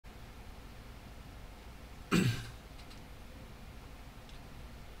All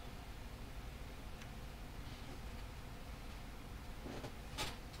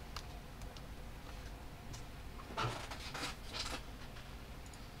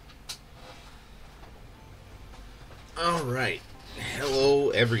right. Hello,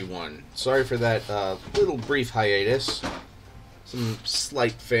 everyone. Sorry for that little brief hiatus. Some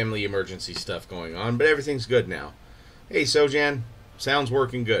slight family emergency stuff going on, but everything's good now. Hey, Sojan. Sounds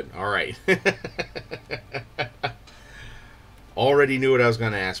working good. All right. Already knew what I was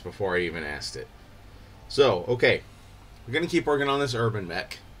going to ask before I even asked it. So, okay. We're going to keep working on this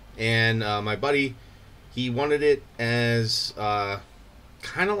UrbanMech. And my buddy, he wanted it as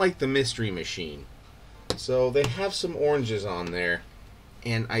kind of like the Mystery Machine. So they have some oranges on there,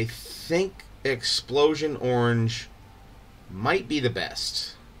 and I think Explosion Orange might be the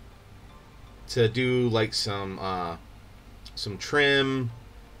best to do like some trim.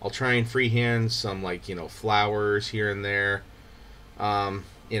 I'll try and freehand some flowers here and there.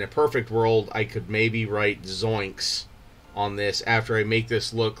 In a perfect world, I could maybe write Zoinks on this after I make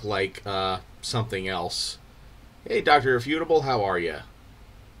this look like something else. Hey, Dr. Irrefutable, how are you?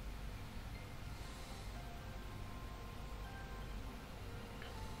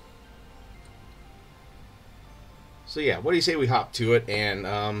 So yeah, what do you say we hop to it and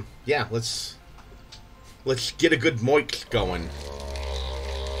yeah, let's get a good moik going.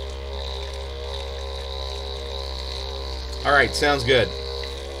 All right, sounds good.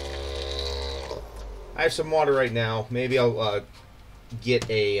 I have some water right now. Maybe I'll get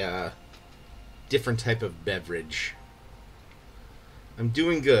a different type of beverage. I'm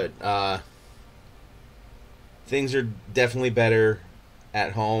doing good. Things are definitely better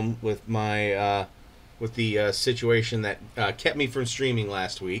at home with my with the situation that kept me from streaming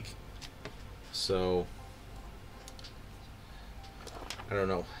last week. So, I don't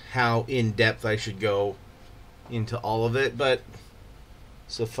know how in-depth I should go into all of it, but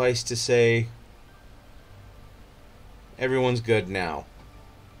suffice to say, everyone's good now.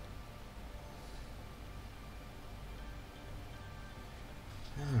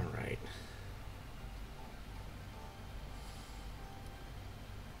 Alright.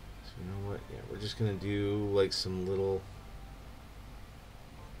 You know what? Yeah, we're just gonna do like some little.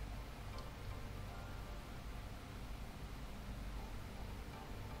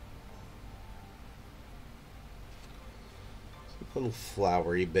 Some little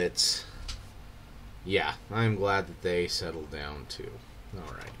flowery bits. Yeah, I'm glad that they settled down too.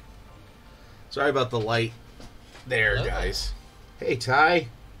 Alright. Sorry about the light there, Hello. Guys. Hey, Ty.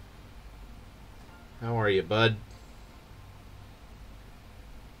 How are you, bud?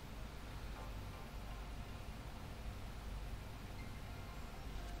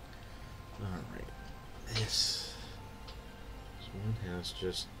 This one has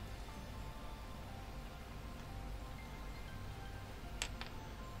just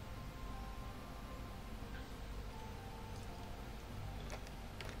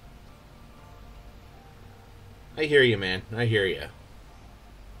I hear you, man. I hear you.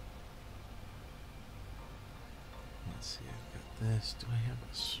 Let's see. I've got this. Do I have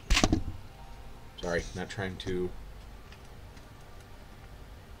this? Sorry, not trying to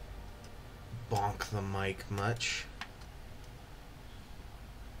bonk the mic much.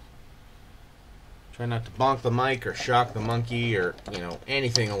 Try not to bonk the mic or shock the monkey or,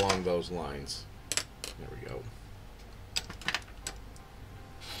 anything along those lines. There we go.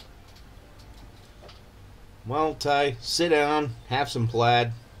 Well, Ty, sit down, have some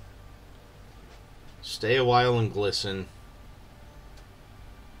plaid. Stay a while and glisten.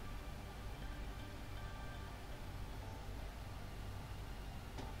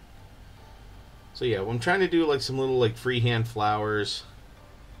 So yeah, I'm trying to do like some little freehand flowers.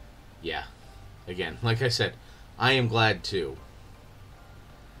 Yeah, again, like I said, I am glad too.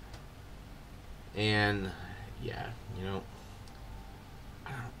 And yeah,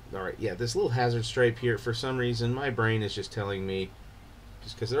 all right, yeah, this little hazard stripe here, for some reason, my brain is just telling me,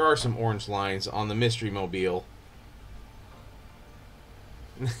 just because there are some orange lines on the Mystery Mobile.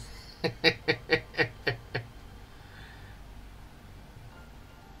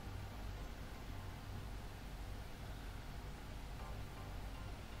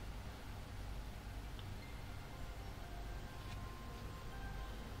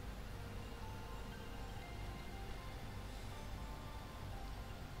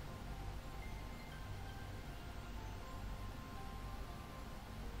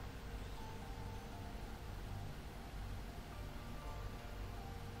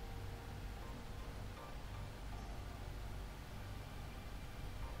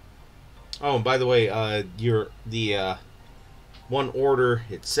 Oh, and by the way, the one order,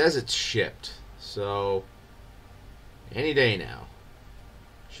 it says it's shipped. So Any day now.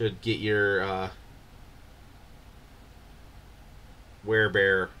 Should get your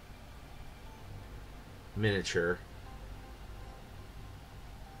Werebear miniature.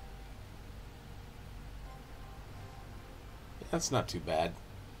 That's not too bad.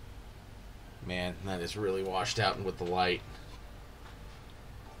 Man, that is really washed out with the light.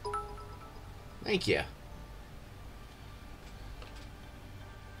 Thank you.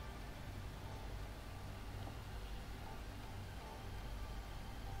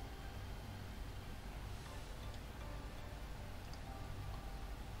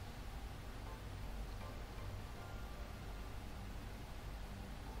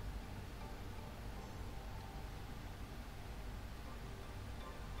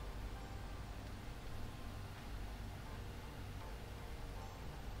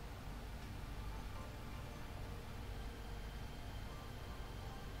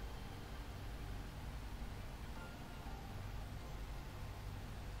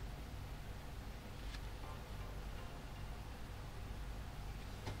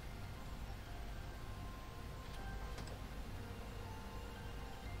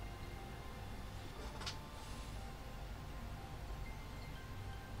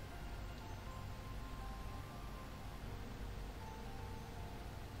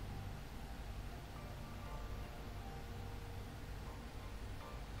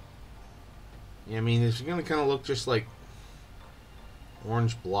 Yeah, I mean, it's going to kind of look just like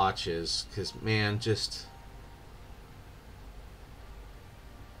orange blotches, because, man, just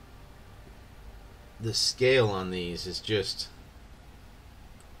the scale on these is just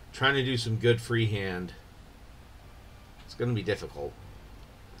trying to do some good freehand. It's going to be difficult.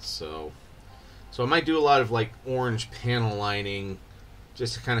 So I might do a lot of like orange panel lining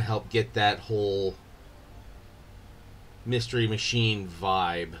just to kind of help get that whole Mystery Machine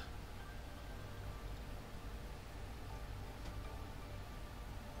vibe.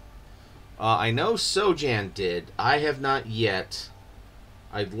 I know Sojan did. I have not yet.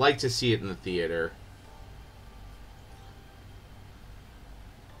 I'd like to see it in the theater.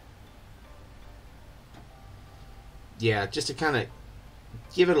 Yeah, just to kind of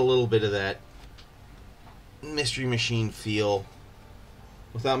give it a little bit of that Mystery Machine feel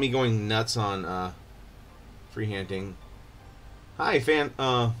without me going nuts on freehanding. Hi,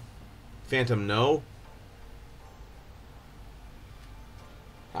 Phantom No.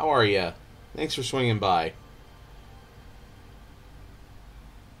 How are ya? Thanks for swinging by.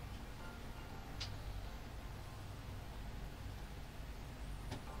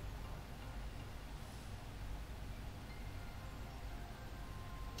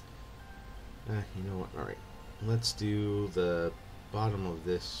 You know what? Alright. Let's do the bottom of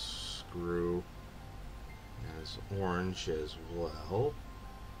this screw as orange as well.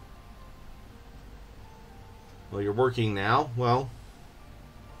 Well, you're working now. Well,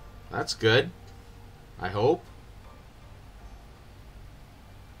 that's good. I hope.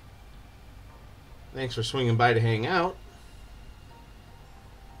 Thanks for swinging by to hang out.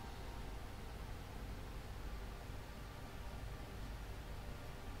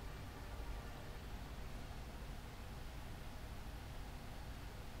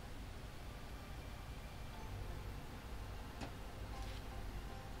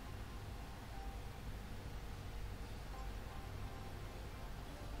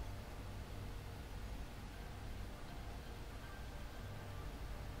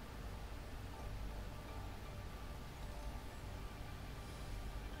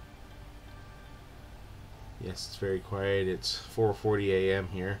 Yes, it's very quiet. It's 4:40 a.m.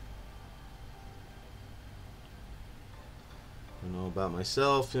 here. I know about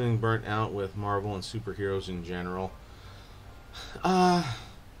myself, feeling burnt out with Marvel and superheroes in general.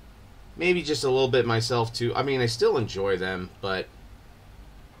 Maybe just a little bit myself too. I mean, I still enjoy them, but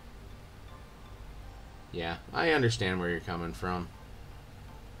yeah, I understand where you're coming from.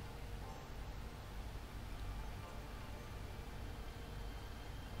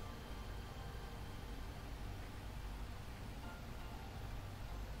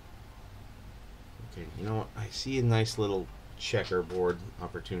 Okay, you know what? I see a nice little checkerboard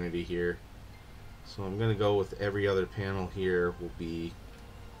opportunity here. So I'm going to go with every other panel here will be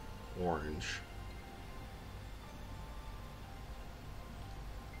orange.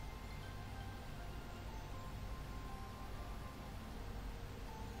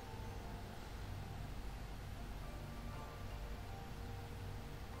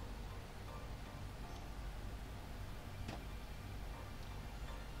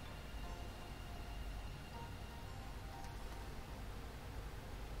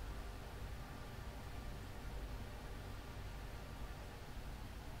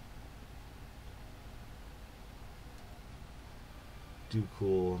 do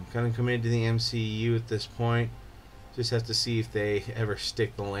cool. I'm kind of committed to the MCU at this point. Just have to see if they ever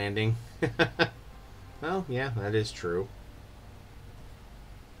stick the landing. Well, yeah, that is true.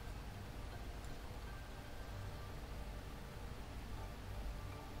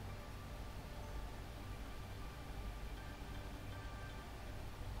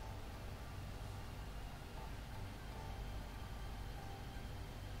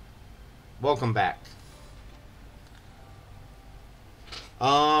 Welcome back.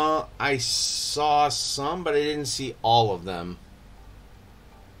 I saw some, but I didn't see all of them.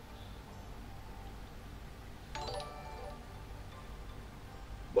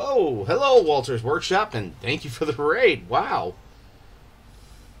 Whoa! Hello, Walter's Workshop, and thank you for the raid. Wow.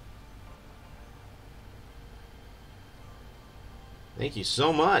 Thank you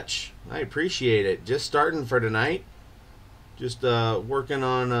so much. I appreciate it. Just starting for tonight. Just working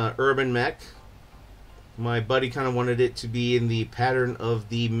on UrbanMech. My buddy kind of wanted it to be in the pattern of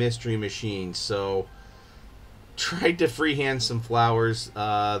the Mystery Machine, so tried to freehand some flowers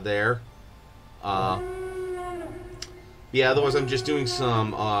there. Yeah, otherwise I'm just doing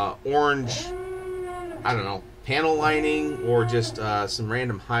some orange, I don't know, panel lining or just some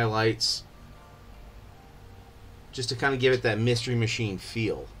random highlights, just to kind of give it that Mystery Machine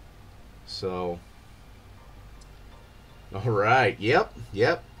feel. So, alright, yep.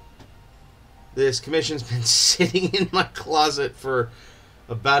 This commission's been sitting in my closet for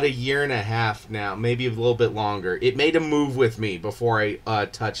about 1.5 years now, maybe a little bit longer. It made a move with me before I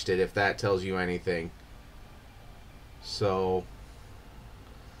touched it, if that tells you anything. So,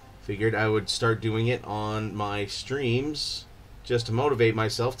 figured I would start doing it on my streams just to motivate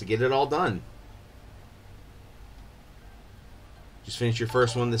myself to get it all done. Just finished your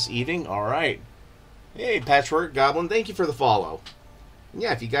first one this evening? Alright. Hey, Patchwork Goblin, thank you for the follow.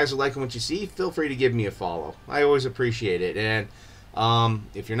 Yeah, if you guys are liking what you see, feel free to give me a follow. I always appreciate it. And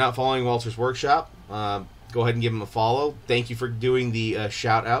if you're not following Walter's Workshop, go ahead and give him a follow. Thank you for doing the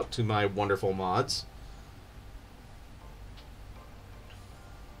shout out to my wonderful mods.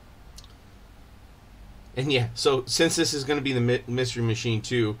 And yeah, so since this is going to be the Mystery Machine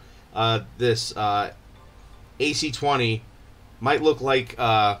too, this AC-20 might look like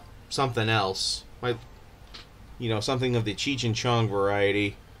something else. Might, you know, something of the Cheech and Chong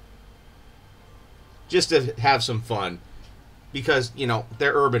variety. Just to have some fun. Because, you know,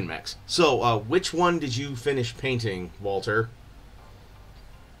 they're UrbanMechs. So, which one did you finish painting, Walter?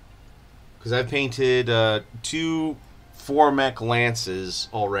 Because I've painted 2 4-mech lances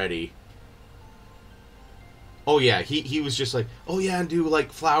already. Oh, yeah, he was just like, oh, yeah, and do,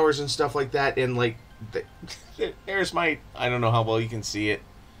 like, flowers and stuff like that. And, like, there's my, I don't know how well you can see it.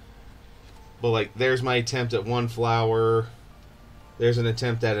 But, like, there's my attempt at one flower. There's an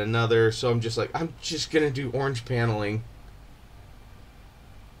attempt at another. So I'm just like, I'm just going to do orange paneling.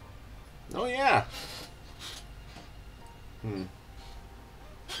 Oh, yeah.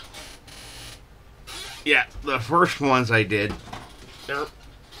 Yeah, the first ones I did.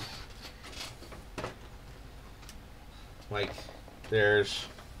 Like, there's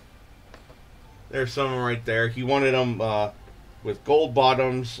some right there. He wanted them with gold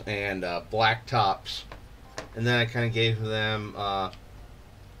bottoms and black tops. And then I kind of gave them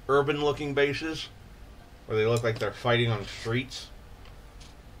urban-looking bases, where they look like they're fighting on the streets.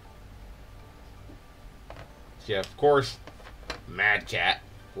 Yeah, of course, Mad Cat.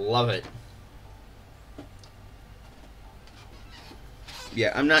 Love it.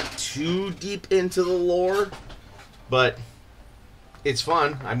 Yeah, I'm not too deep into the lore, but it's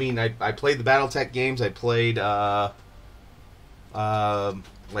fun. I mean, I played the BattleTech games. I played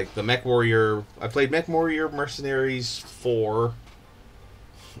like the Mech Warrior. I played Mech Warrior Mercenaries 4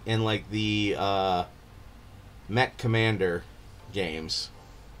 and like the Mech Commander games.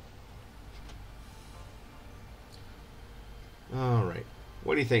 Alright.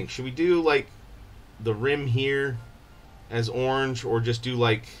 What do you think? Should we do like the rim here as orange, or just do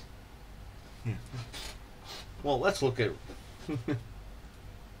like... Well, let's look at... Let's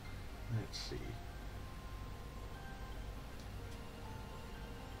see.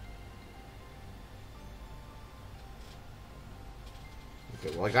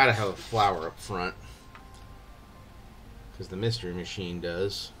 Okay, well, I gotta have a flower up front, because the Mystery Machine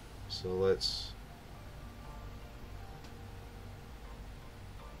does. So let's...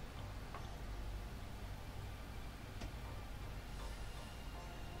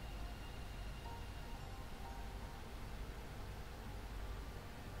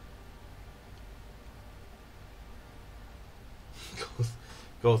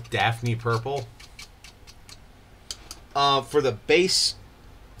 Go with Daphne purple. For the base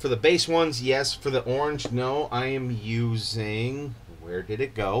ones, yes. For the orange, no. I am using... Where did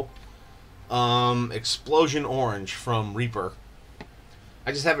it go? Explosion Orange from Reaper.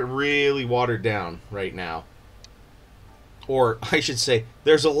 I just have it really watered down right now. Or, I should say,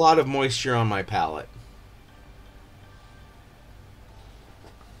 there's a lot of moisture on my palette.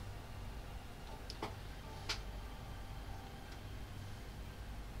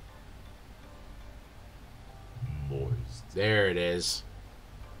 There it is.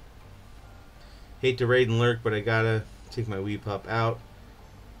 Hate to raid and lurk, but I gotta take my wee pup out.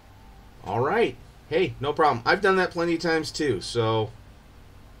 Alright. Hey, no problem. I've done that plenty of times too, so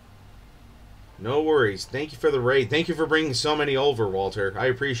no worries. Thank you for the raid. Thank you for bringing so many over, Walter. I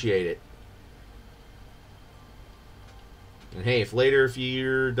appreciate it. And hey, if later, if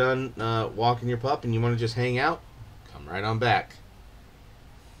you're done walking your pup and you want to just hang out, come right on back.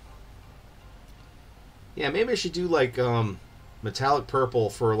 Yeah, maybe I should do like metallic purple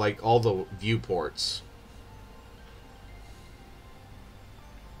for like all the viewports.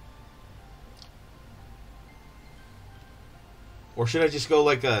 Or should I just go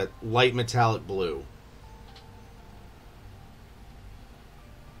like a light metallic blue?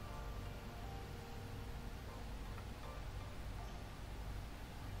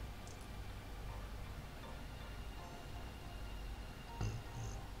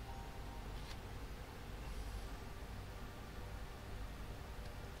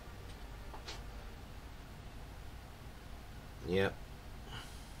 Yep.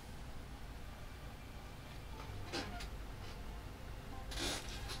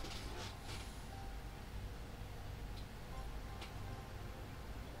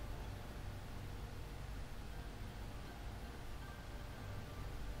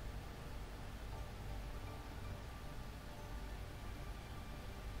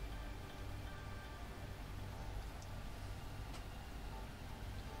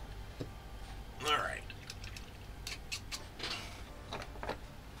 All right.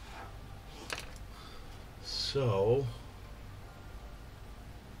 So,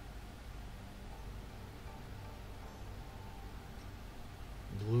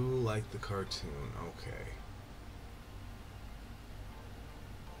 blue like the cartoon. Okay.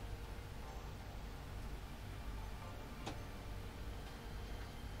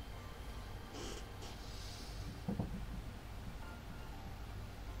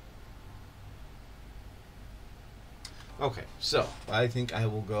 Okay, so I think I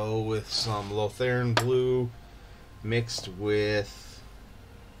will go with some Lothairn blue mixed with.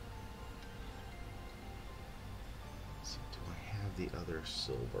 Let's see, do I have the other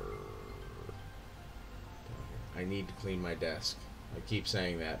silver? I need to clean my desk. I keep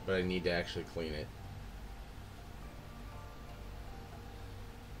saying that, but I need to actually clean it.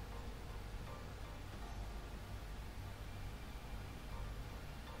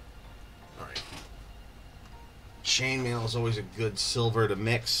 Chainmail is always a good silver to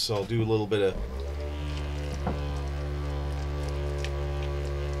mix, so I'll do a little bit of.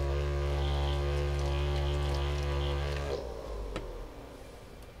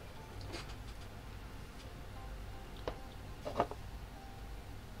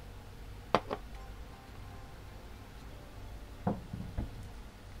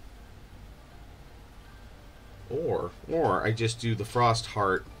 Or I just do the frost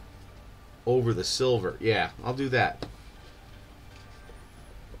heart over the silver. Yeah, I'll do that.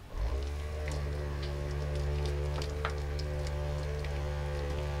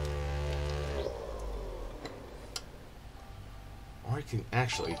 Or I can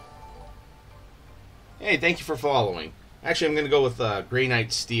actually. Hey, thank you for following. Actually, I'm going to go with Grey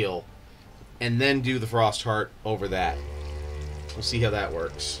Knight Steel and then do the frost heart over that. We'll see how that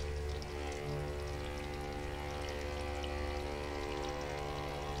works.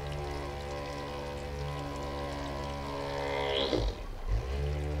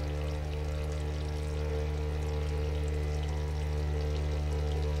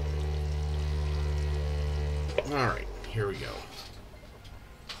 Alright, here we go.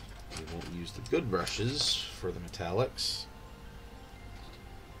 We won't use the good brushes for the metallics.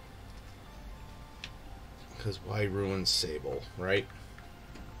 Because why ruin Sable, right?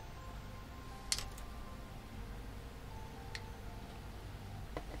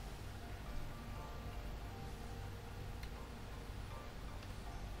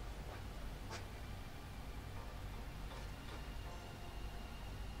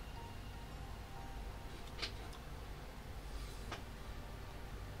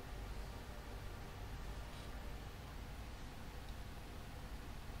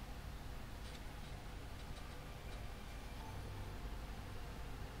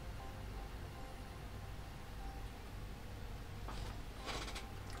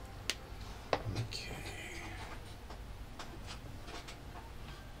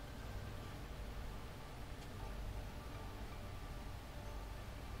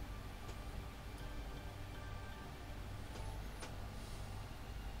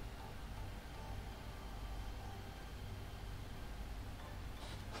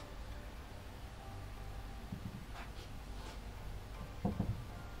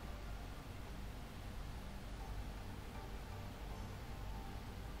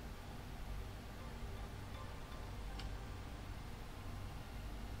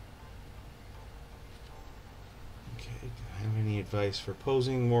 Do I have any advice for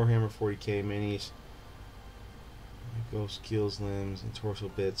posing Warhammer 40k minis? My ghost keels, limbs, and torso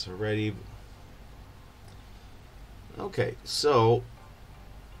bits are ready. Okay, so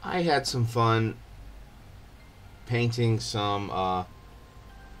I had some fun painting some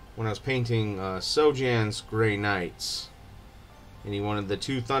when I was painting Sojan's Grey Knights, and he wanted the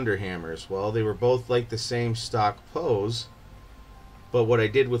 2 Thunder Hammers. Well, they were both like the same stock pose, but what I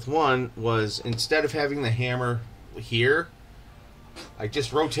did with one was, instead of having the hammer here, I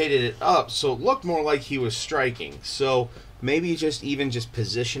just rotated it up so it looked more like he was striking. So maybe just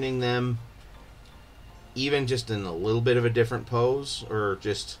positioning them even just in a little bit of a different pose, or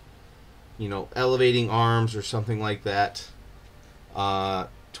just, you know, elevating arms or something like that,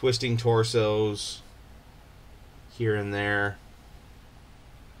 twisting torsos here and there.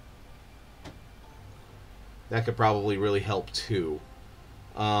 That could probably really help too.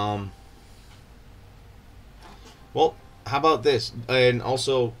 Well, how about this? And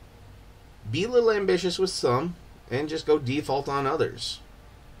also, be a little ambitious with some, and just go default on others.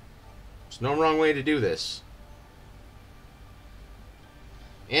 There's no wrong way to do this.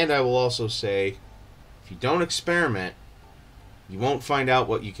 And I will also say, if you don't experiment, you won't find out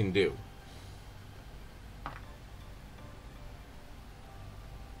what you can do.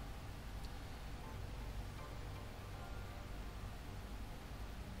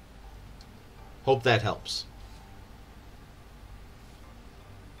 Hope that helps.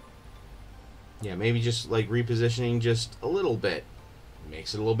 Yeah, maybe just like repositioning just a little bit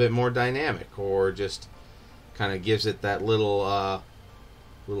makes it a little bit more dynamic, or just kind of gives it that little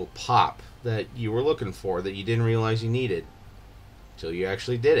little pop that you were looking for, that you didn't realize you needed until you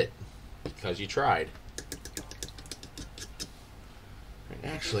actually did it because you tried.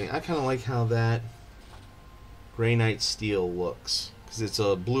 Actually, I kind of like how that Grey Knight steel looks, because it's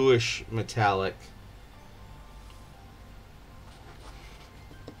a bluish metallic.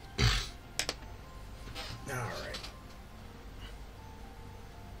 Alright.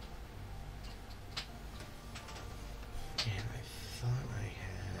 And I thought I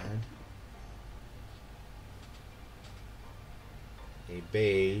had a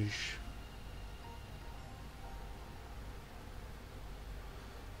beige.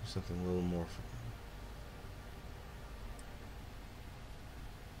 Something a little more.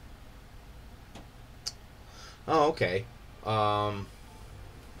 Oh, okay.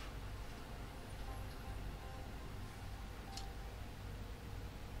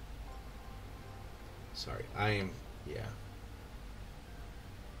 Sorry, I am, yeah.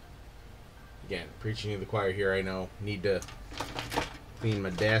 Again, preaching to the choir here, I know. Need to clean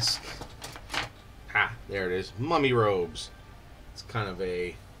my desk. Ah, there it is. Mummy robes. It's kind of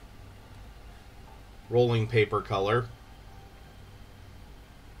a rolling paper color.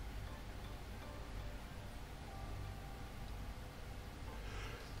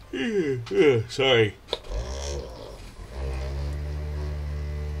 Sorry.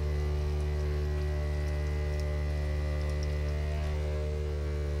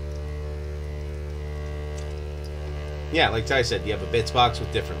 Yeah, like Ty said, you have a bits box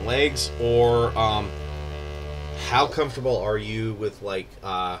with different legs, or how comfortable are you with like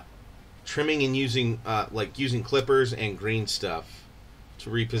trimming and using using clippers and green stuff to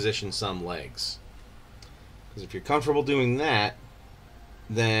reposition some legs? Because if you're comfortable doing that,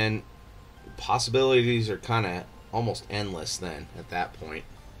 then possibilities are kind of almost endless then at that point.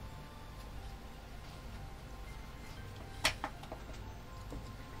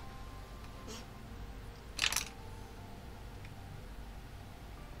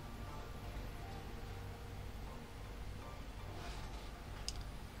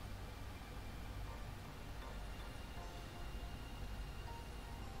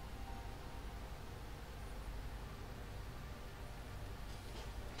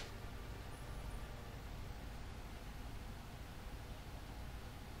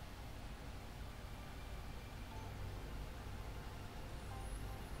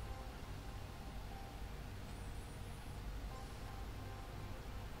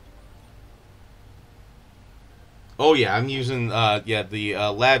 Oh yeah, I'm using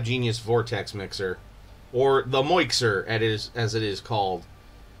the Lab Genius Vortex mixer, or the Moixer as it is called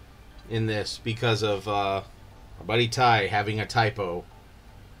in this, because of our buddy Ty having a typo.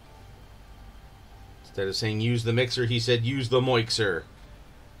 Instead of saying use the mixer, he said use the Moixer.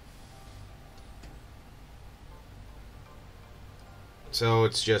 So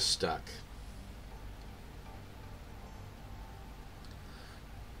it's just stuck.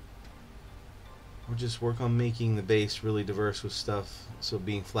 Or just work on making the base really diverse with stuff, so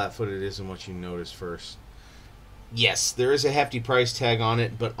being flat-footed isn't what you notice first. Yes, there is a hefty price tag on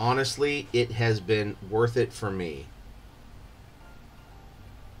it, but honestly, it has been worth it for me.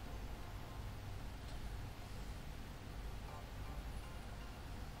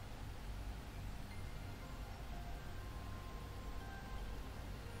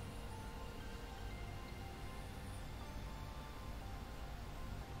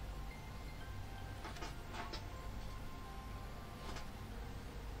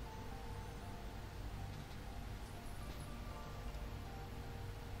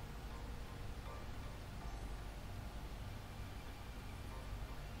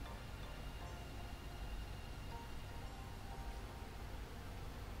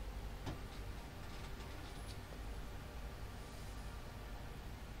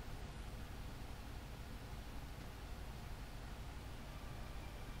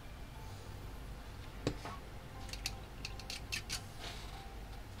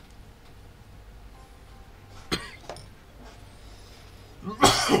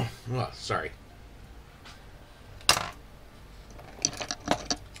 Oh, sorry.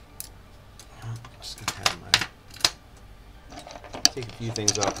 Just gonna have my take a few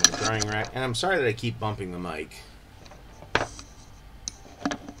things off my drying rack, and I'm sorry that I keep bumping the mic.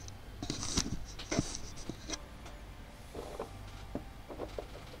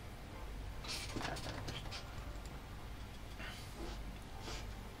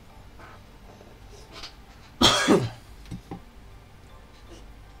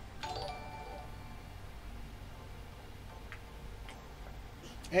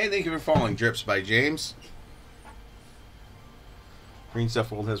 Hey, thank you for following Drips by James. Green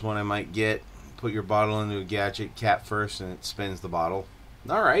Stuff World has one I might get. Put your bottle into a gadget, cap first, and it spins the bottle.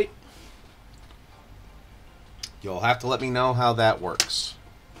 Alright. You'll have to let me know how that works.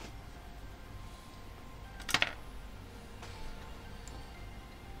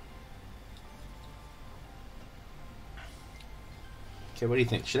 Okay, what do you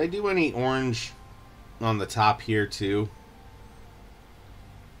think? Should I do any orange on the top here, too?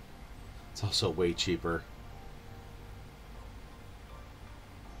 It's also way cheaper.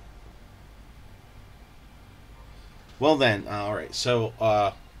 Well then, alright, so,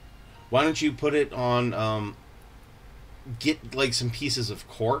 why don't you put it on, get, like, some pieces of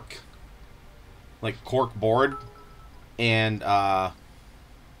cork, like cork board, and, oh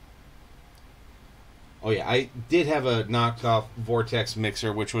yeah, I did have a knockoff Vortex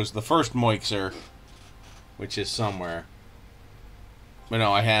mixer, which was the first Moixer, which is somewhere. But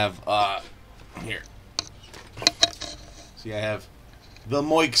no, I have, here. See, I have the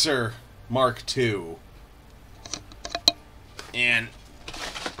Moixer Mark II. And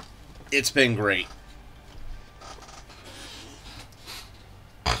it's been great.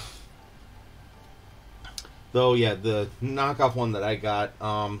 Though, yeah, the knockoff one that I got,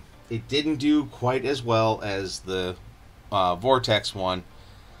 it didn't do quite as well as the Vortex one.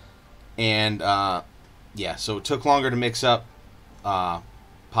 And, yeah, so it took longer to mix up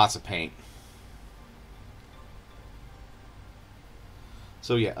pots of paint.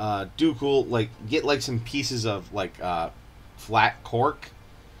 So, yeah, do cool, like, get, like, some pieces of, like, flat cork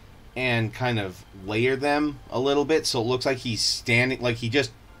and kind of layer them a little bit so it looks like he's standing, like he just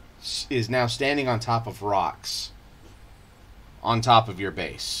is now standing on top of rocks on top of your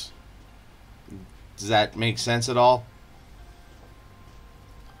base. Does that make sense at all?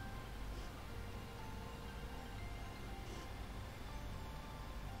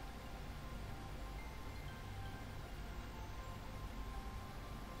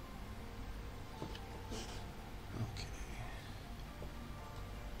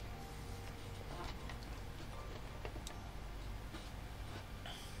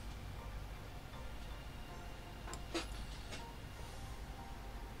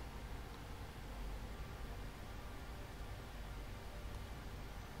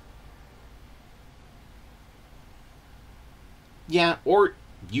 Yeah, or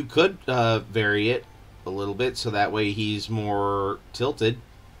you could vary it a little bit so that way he's more tilted.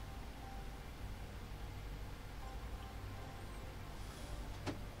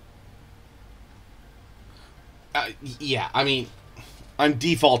 Yeah, I mean, I'm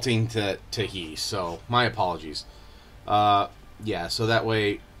defaulting to he, so my apologies. Yeah, so that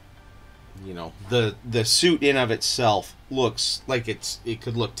way, you know, the suit in of itself looks like it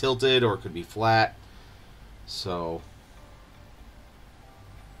could look tilted or it could be flat. So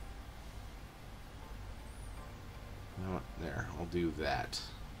you know what? There, I'll do that.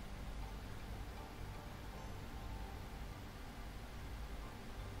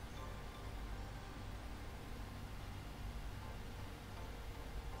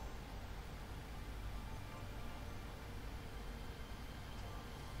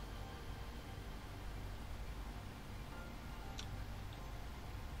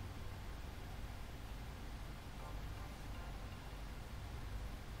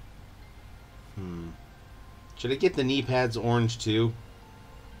 Should I get the knee pads orange too?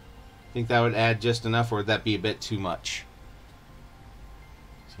 Think that would add just enough, or would that be a bit too much?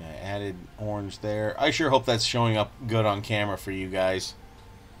 So I added orange there. I sure hope that's showing up good on camera for you guys.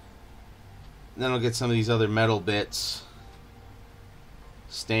 Then I'll get some of these other metal bits.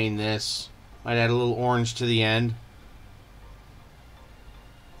 Stain this. Might add a little orange to the end.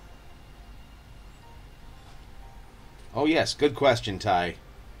 Oh yes, good question, Ty.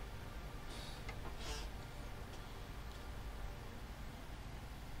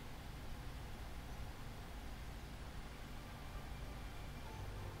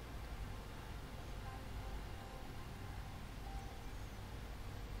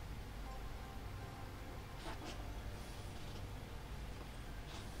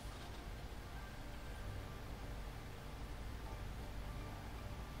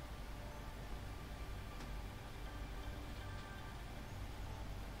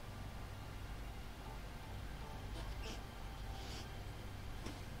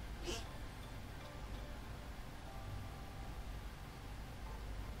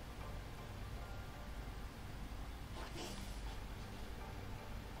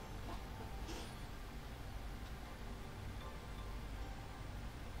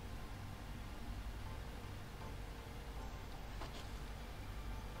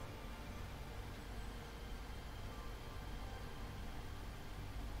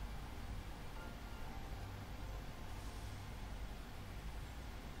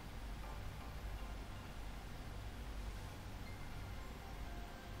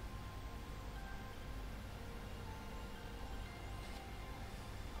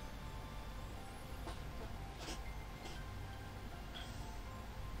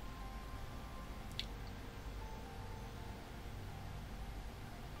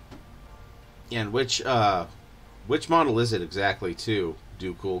 And which model is it exactly too?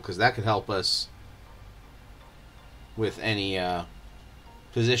 Do cool, because that could help us with any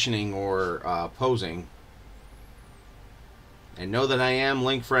positioning or posing. And know that I am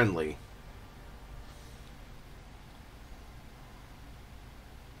link friendly.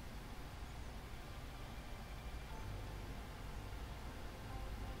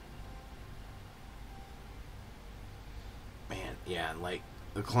 Man, yeah, and like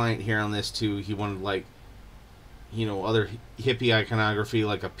the client here on this too, he wanted like, you know, other hippie iconography,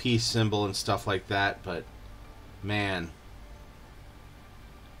 like a peace symbol and stuff like that, but man,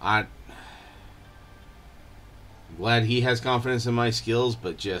 I'm glad he has confidence in my skills,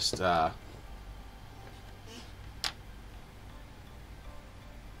 but just alright,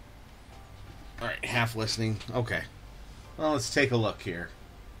 half listening. Okay. Well, let's take a look here.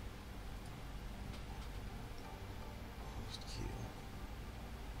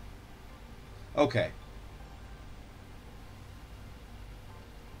 Okay.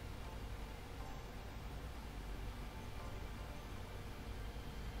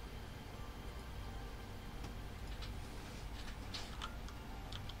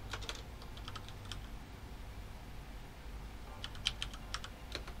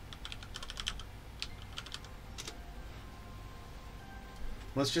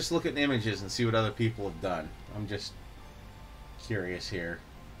 Let's just look at images and see what other people have done. I'm just curious here.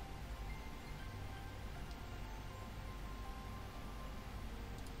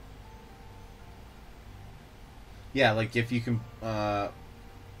 Yeah, like if you can, let's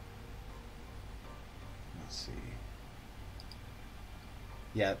see.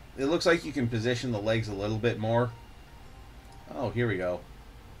 Yeah, it looks like you can position the legs a little bit more. Oh, here we go.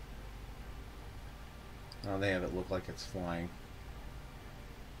 Oh, they have it look like it's flying.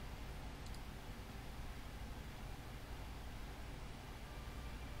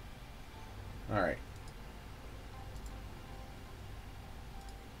 Alright.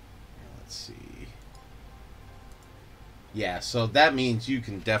 Let's see. Yeah, so that means you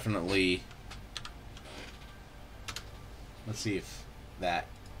can definitely... Let's see if that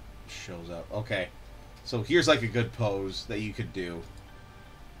shows up. Okay. So here's like a good pose that you could do.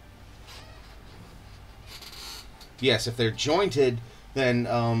 Yes, if they're jointed, then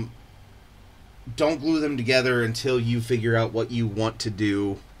don't glue them together until you figure out what you want to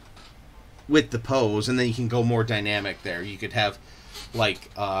do with the pose, and then you can go more dynamic there. You could have like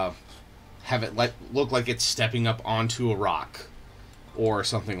have it like look like it's stepping up onto a rock or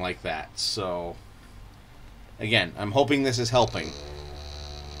something like that. So again, I'm hoping this is helping.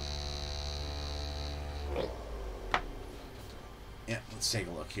 Yeah, let's take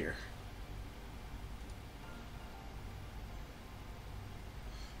a look here.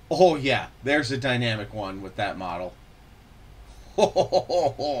 Oh yeah, there's a dynamic one with that model.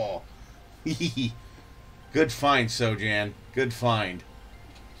 Good find, Sojan. Good find.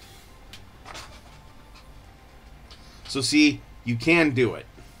 So see, you can do it.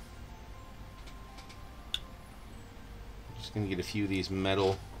 I'm just going to get a few of these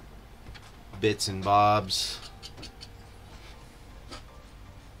metal bits and bobs.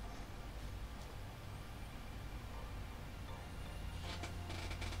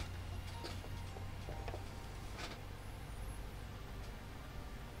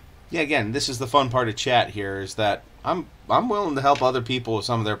 Yeah, again, this is the fun part of chat here, is that I'm willing to help other people with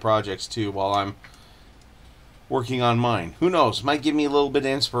some of their projects too while I'm working on mine. Who knows? Might give me a little bit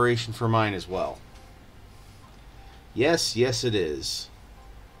of inspiration for mine as well. Yes, yes it is.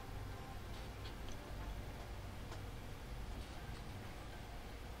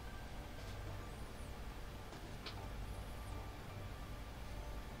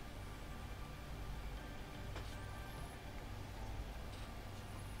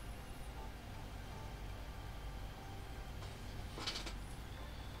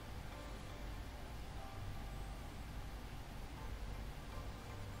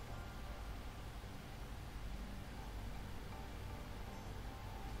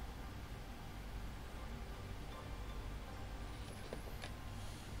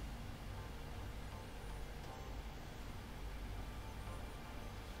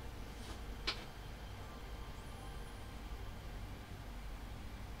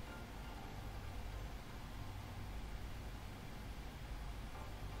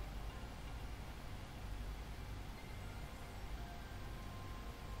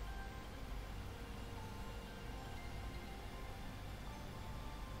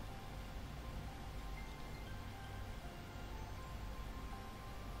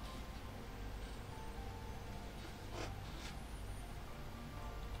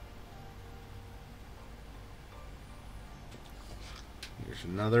 Here's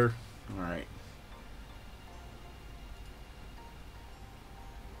another. All right.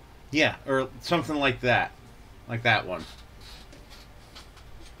 Yeah, or something like that. Like that one.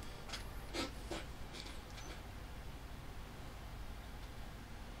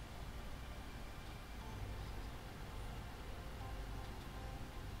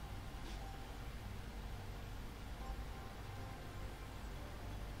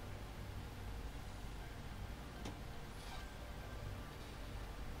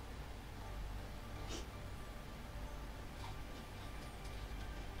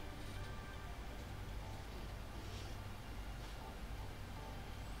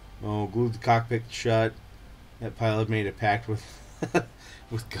 Oh, glued the cockpit shut. That pilot made a pact with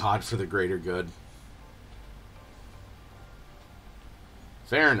with God for the greater good.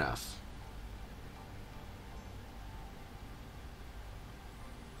 Fair enough.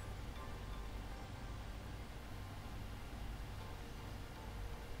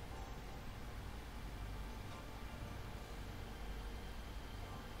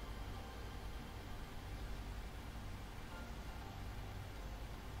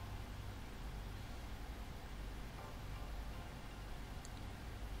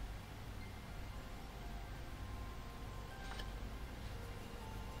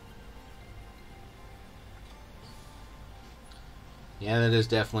 Yeah,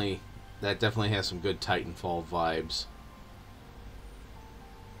 that definitely has some good Titanfall vibes.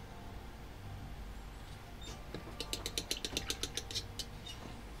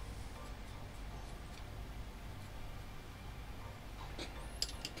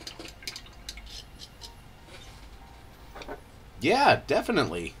 Yeah,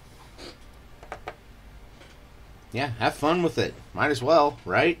 definitely. Yeah, have fun with it. Might as well,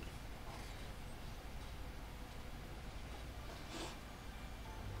 right?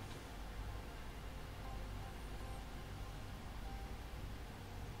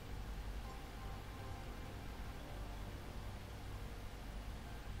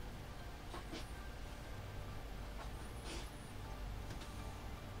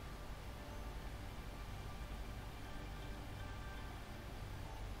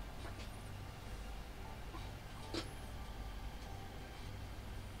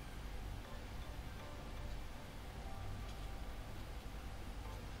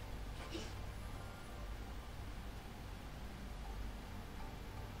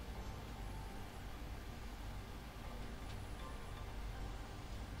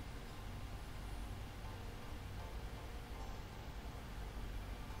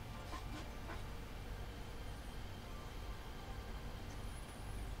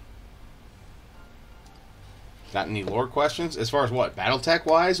 Got any lore questions? As far as what? Battletech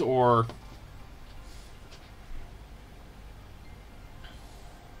wise, or.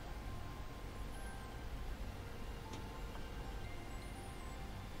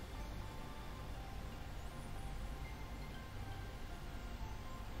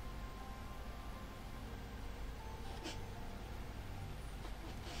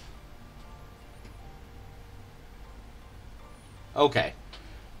 Okay.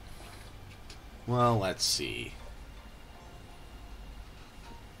 Well, let's see.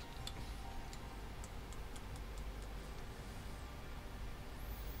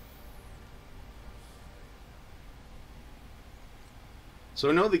 So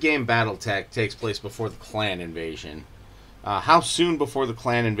I know the game BattleTech takes place before the clan invasion. How soon before the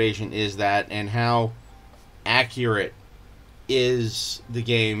clan invasion is that, and how accurate is the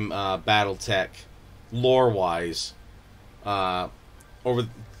game BattleTech lore-wise uh, over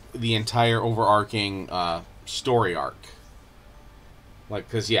the entire overarching story arc? Like,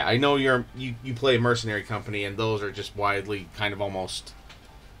 because yeah, I know you play Mercenary Company, and those are just widely kind of almost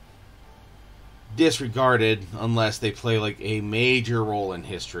disregarded unless they play like a major role in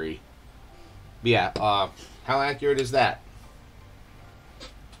history. But yeah, how accurate is that?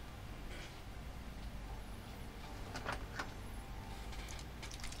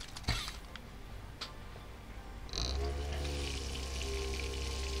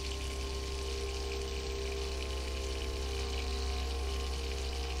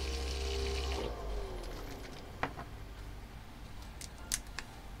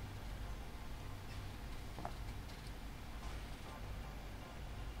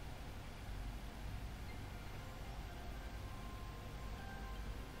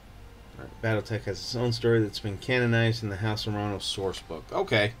 BattleTech has its own story that's been canonized in the House Arano sourcebook.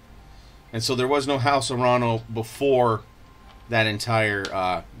 Okay. And so there was no House Arano before that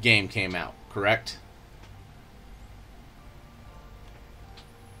entire game came out, correct?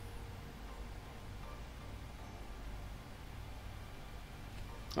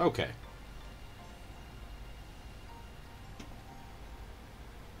 Okay.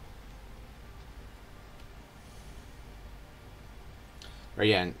 Or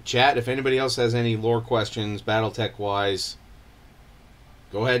yeah, chat, if anybody else has any lore questions, Battletech wise,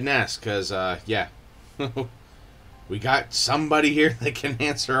 go ahead and ask, because, yeah. We got somebody here that can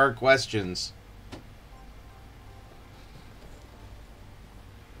answer our questions.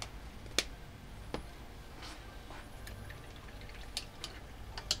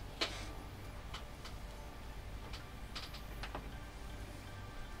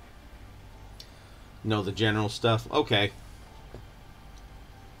 Know the general stuff? Okay.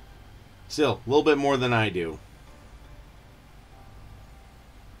 Still, a little bit more than I do.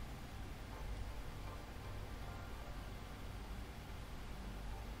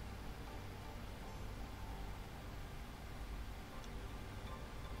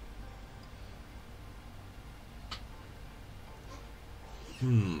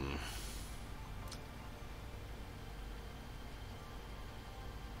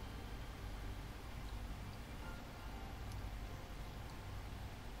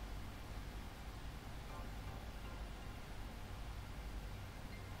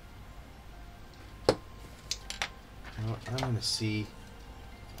 I'm going to see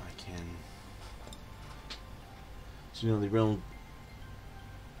if I can... So, you know, the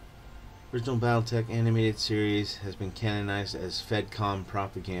original Battletech animated series has been canonized as FedCom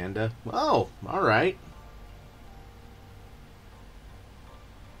propaganda. Oh, alright.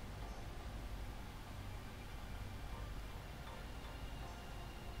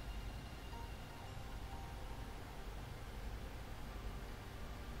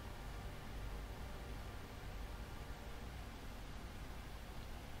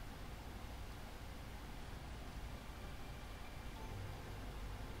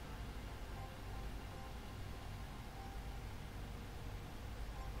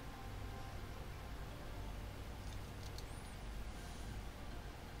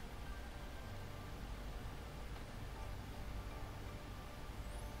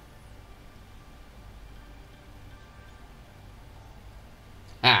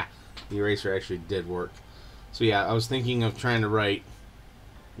 Ah, the eraser actually did work. So yeah, I was thinking of trying to write,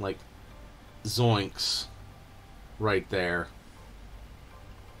 like, zoinks right there.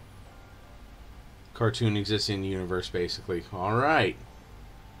 Cartoon exists in the universe, basically. Alright.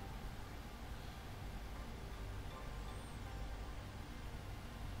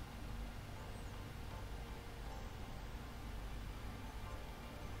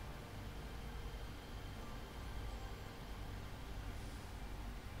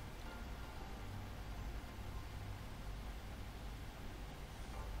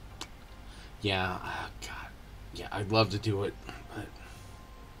 Yeah, God. Yeah, I'd love to do it, but...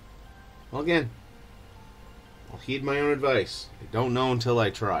 Well, again, I'll heed my own advice. I don't know until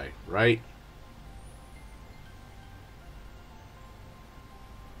I try, right?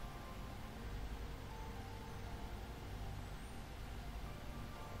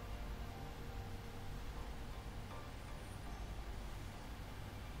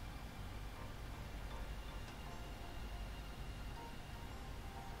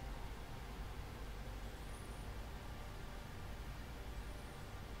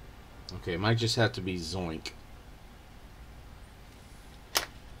 Okay, it might just have to be zoink.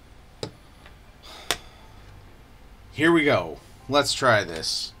 Here we go. Let's try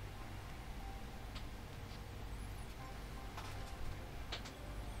this.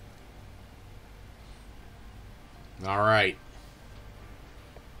 Alright.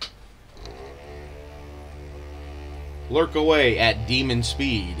 Lurk away at demon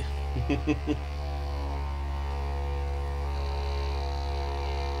speed.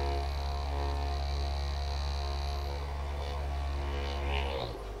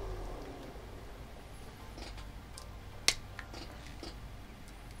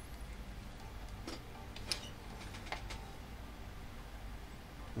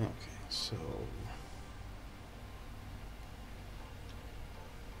 Okay, so...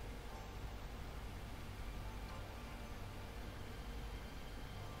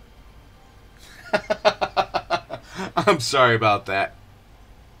 I'm sorry about that.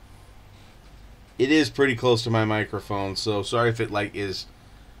 It is pretty close to my microphone, so sorry if it like is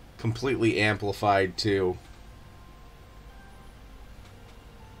completely amplified too.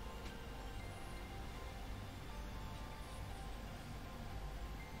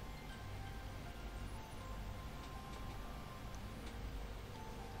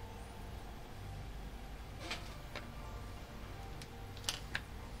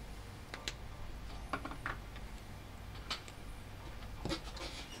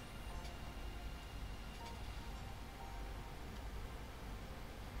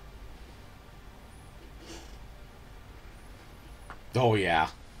 Oh, yeah.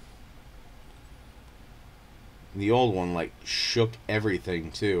 And the old one, like, shook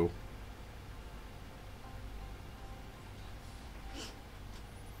everything, too.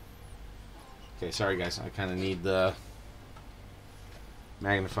 Okay, sorry, guys. I kind of need the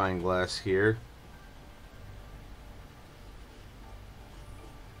magnifying glass here.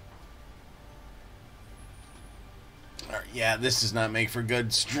 Alright, yeah, this does not make for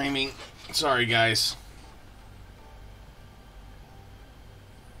good streaming. Sorry, guys.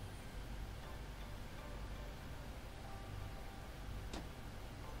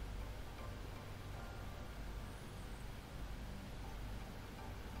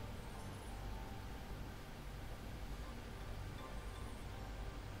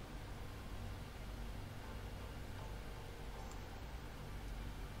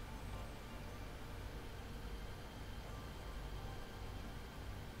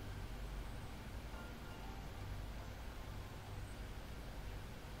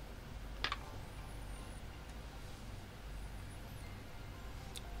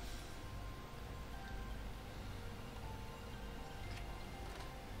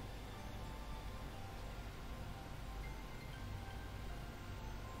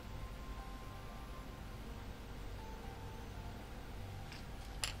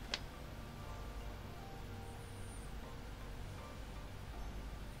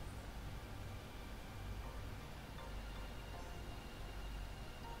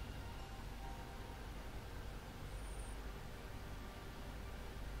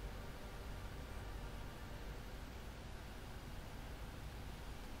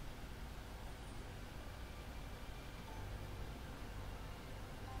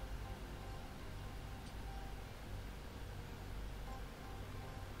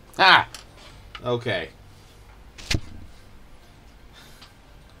 Ah! Okay.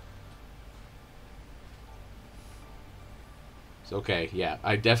 It's okay, yeah.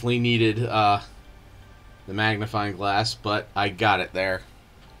 I definitely needed the magnifying glass, but I got it there.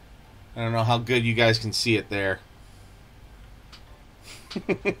 I don't know how good you guys can see it there.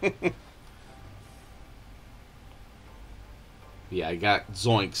 Yeah, I got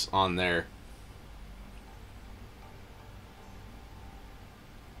zoinks on there.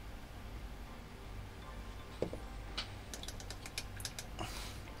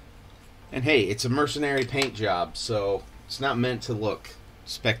 And hey, it's a mercenary paint job, so it's not meant to look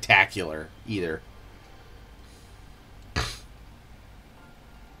spectacular either.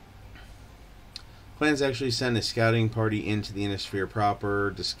 Plans actually send a scouting party into the Innisphere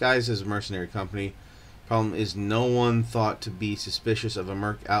proper, disguised as a mercenary company. Problem is, no one thought to be suspicious of a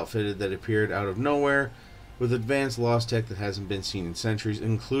merc outfitted that appeared out of nowhere with advanced lost tech that hasn't been seen in centuries,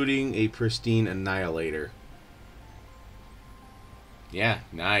 including a pristine annihilator. Yeah,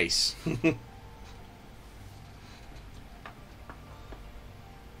 nice.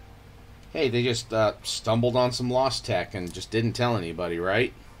 Hey, they just stumbled on some lost tech and just didn't tell anybody,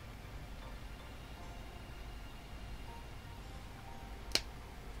 right?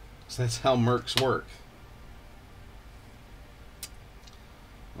 So that's how mercs work.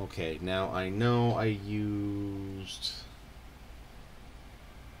 Okay, now I know I used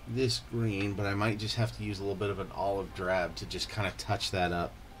this green, but I might just have to use a little bit of an olive drab to just kind of touch that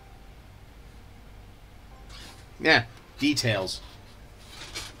up. Yeah, details.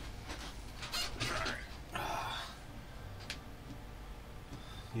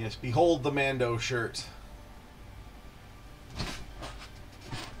 Yes, behold the Mando shirt.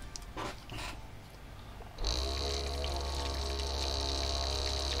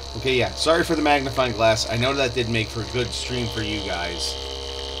 Okay, yeah, sorry for the magnifying glass. I know that did make for a good stream for you guys.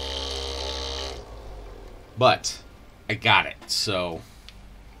 But I got it, so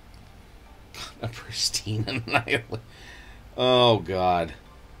a pristine annihilation. Oh god.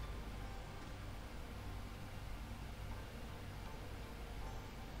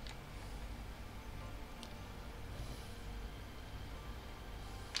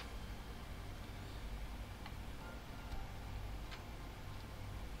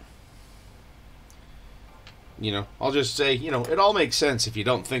 You know, I'll just say, you know, it all makes sense if you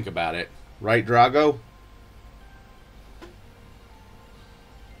don't think about it. Right, Drago?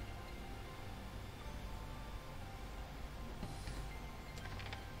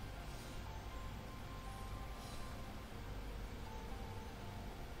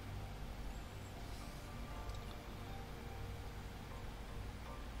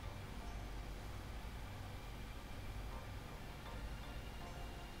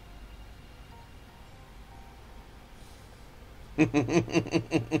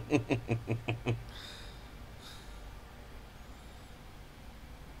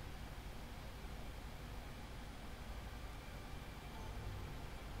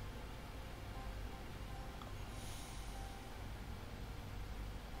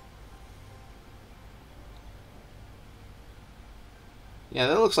 Yeah,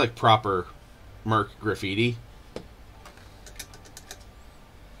 that looks like proper Merc graffiti.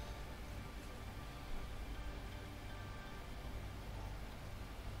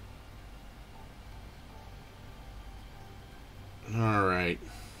 All right.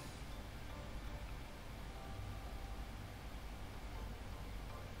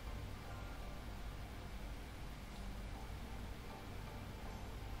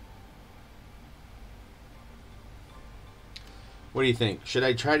 What do you think? Should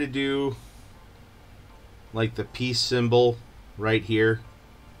I try to do like the peace symbol right here?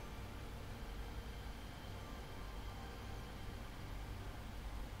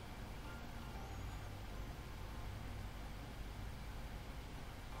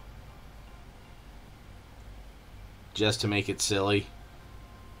 Just to make it silly.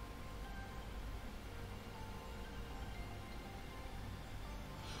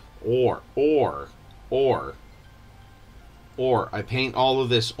 Or I paint all of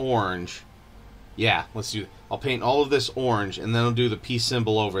this orange. Yeah, let's do. I'll paint all of this orange, and then I'll do the peace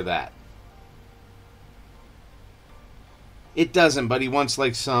symbol over that. It doesn't, but he wants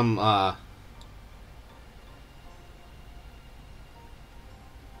like some.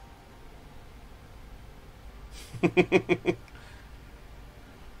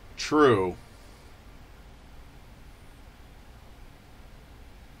 True.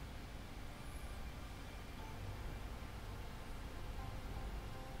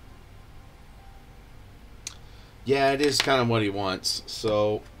 Yeah, it is kind of what he wants.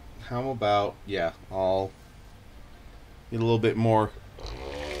 So, how about, yeah, I'll get a little bit more.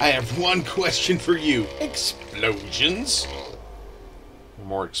 I have one question for you. Explosions? Or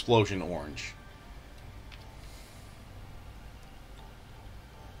more explosion orange.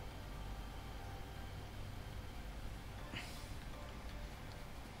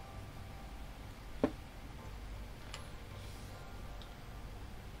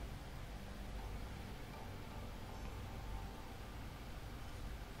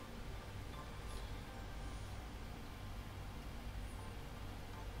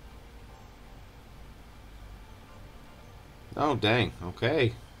 Oh, dang.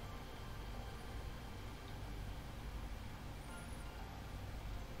 Okay.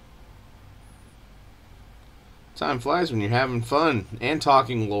 Time flies when you're having fun and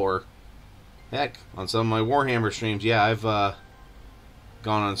talking lore. Heck, on some of my Warhammer streams, yeah, I've gone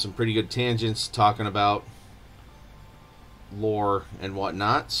on some pretty good tangents talking about lore and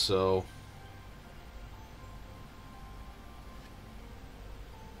whatnot, so...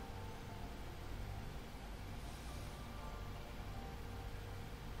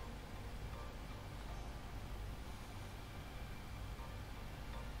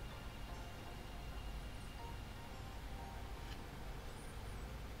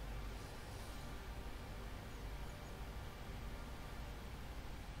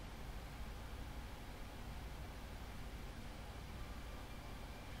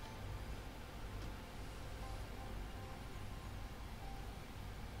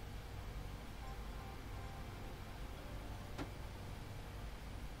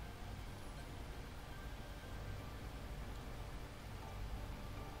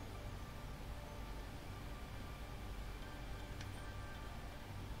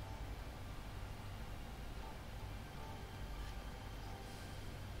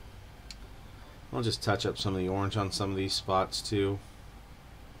 I'll just touch up some of the orange on some of these spots too.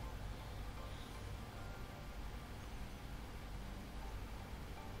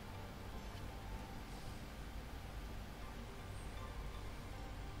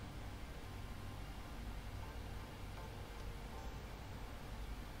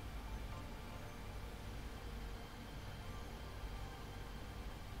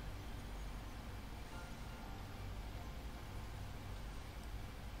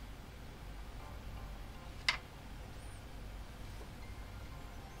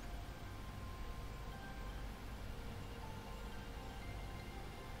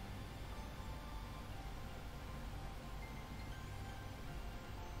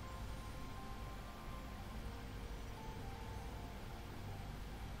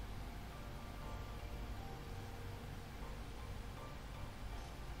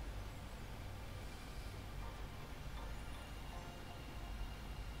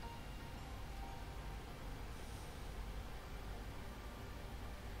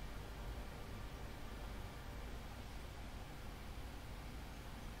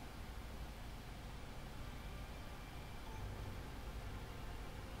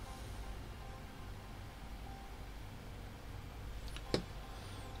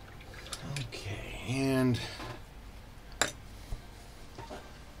 And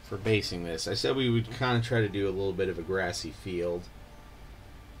for basing this, I said we would kind of try to do a little bit of a grassy field.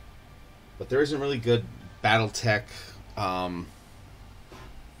 but there isn't really good BattleTech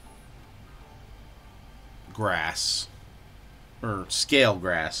grass or scale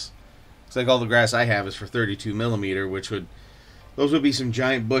grass. It's like all the grass I have is for 32 millimeter, which would those would be some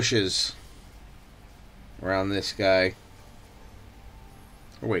giant bushes around this guy.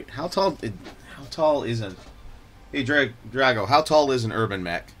 Or wait, how tall is an Hey Drago, how tall is an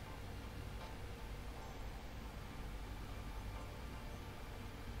UrbanMech?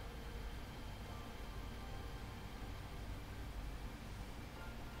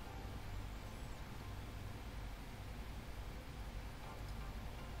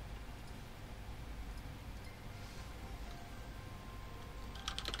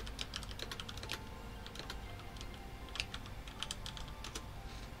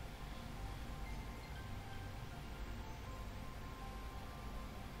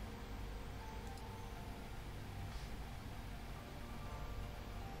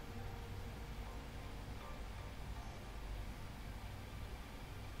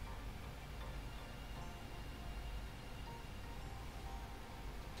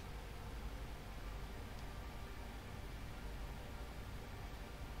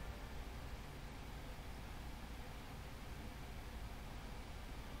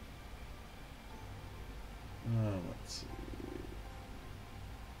 Let's see.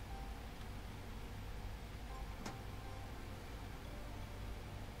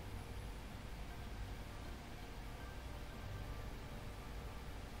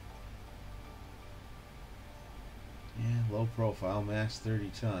 Yeah, low profile, mass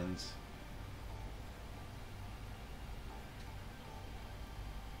 30 tons.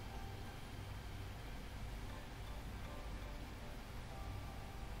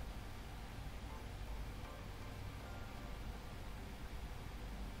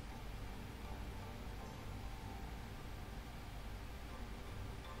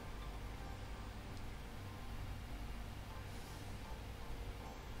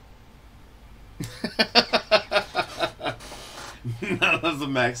 None of the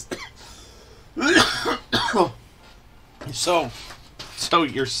mechs. So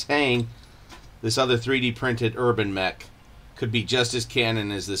you're saying this other 3D printed UrbanMech could be just as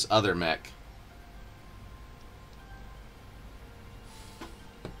canon as this other mech?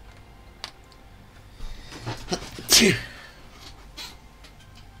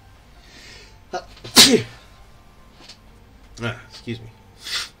 Excuse me.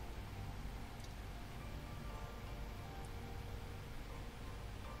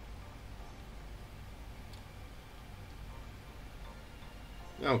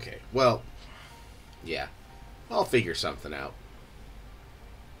 Okay, well, yeah, I'll figure something out.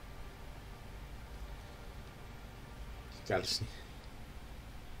 Gotta see.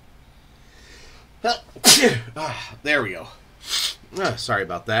 There we go. Sorry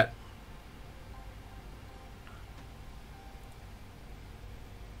about that.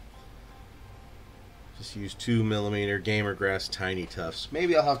 Just use 2 millimeter gamer grass tiny tufts.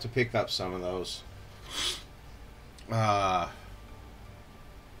 Maybe I'll have to pick up some of those. Actually,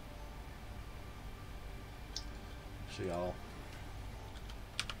 I'll.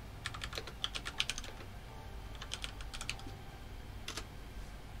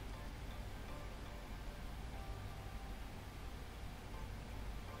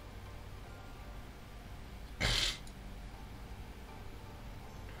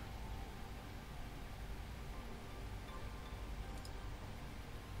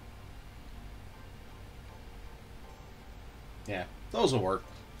 Yeah, those will work.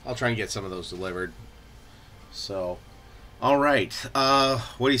 I'll try and get some of those delivered. So, all right.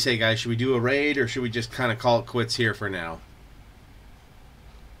 What do you say, guys? Should we do a raid, or should we just kind of call it quits here for now?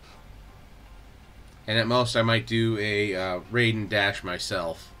 And at most, I might do a raid and dash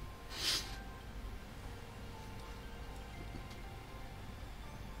myself.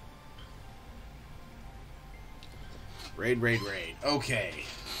 Raid. Okay.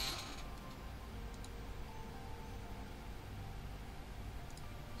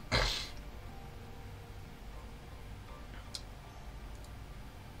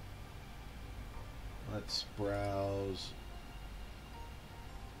 Let's browse.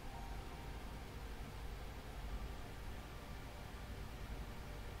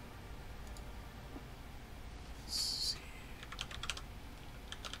 Let's see.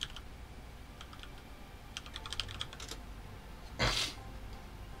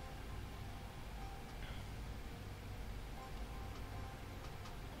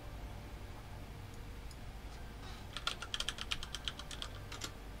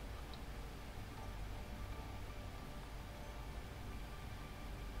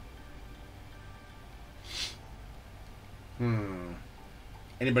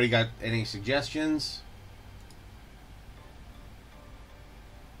 Anybody got any suggestions?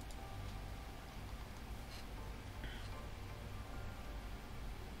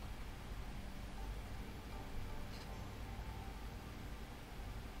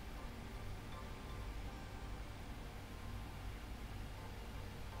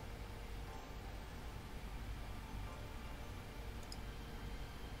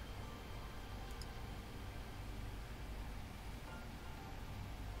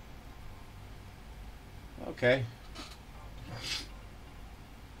 Okay.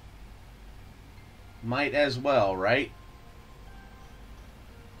 Might as well, right?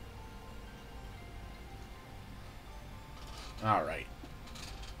 All right.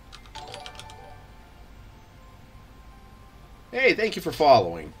 Hey, thank you for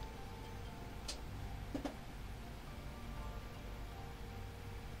following.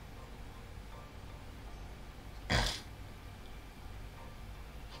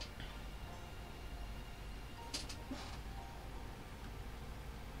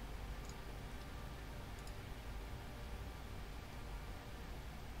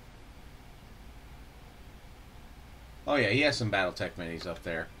 Oh yeah, he has some BattleTech minis up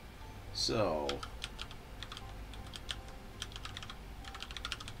there. So...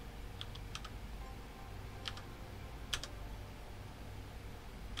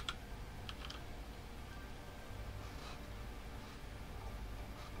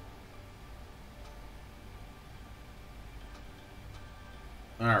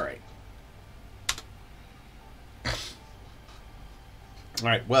 Alright.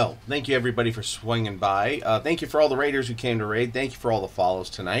 Alright, well, thank you everybody for swinging by. Thank you for all the raiders who came to raid. Thank you for all the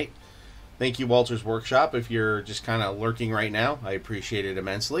follows tonight. Thank you, Walter's Workshop, if you're just kind of lurking right now. I appreciate it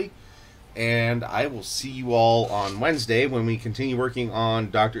immensely. And I will see you all on Wednesday when we continue working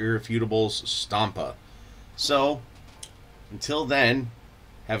on Dr. Irrefutable's Stompa. So, until then,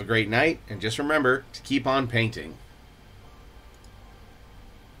 have a great night, and just remember to keep on painting.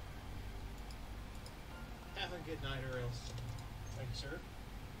 Have a good night, or else. Thank you, sir.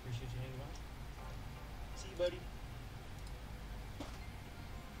 Appreciate you hanging on. See you, buddy.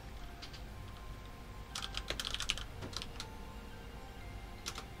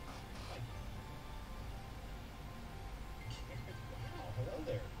 Wow, hello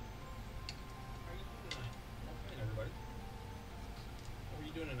there. How are you doing tonight? Okay, everybody. How are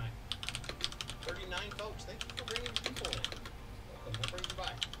you doing tonight? 39 folks. Thank you for bringing people in. Welcome. What brings you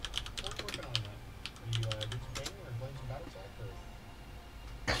by? What are you working on tonight? Are you doing some painting or playing some BattleTech or?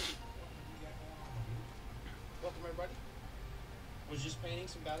 What do you got going on, my dude? Welcome, everybody. Was just painting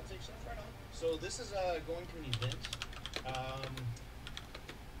some BattleTech stuff. Right on. So this is going to an event.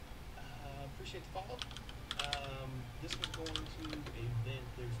 Appreciate the follow. This is going to an event.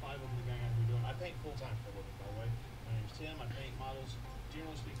 There's 5 of them the gang out here doing. I paint full time for a living, by the way. My name's Tim. I paint models.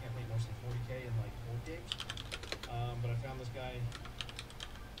 Generally speaking, I paint mostly 40K and like board games. But I found this guy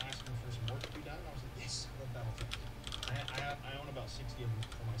asking for some work to be done. I was like, yes, I love BattleTech. I own about 60 of them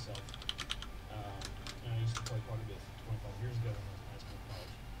for myself. And I used to play quite a bit 25 years ago when I was in high school and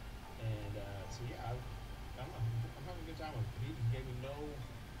college. And so yeah, I'm having a good time with it. He gave me no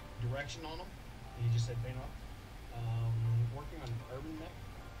direction on them. He just said paint up. Working on UrbanMech,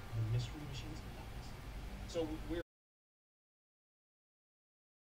 the mystery machines. So we're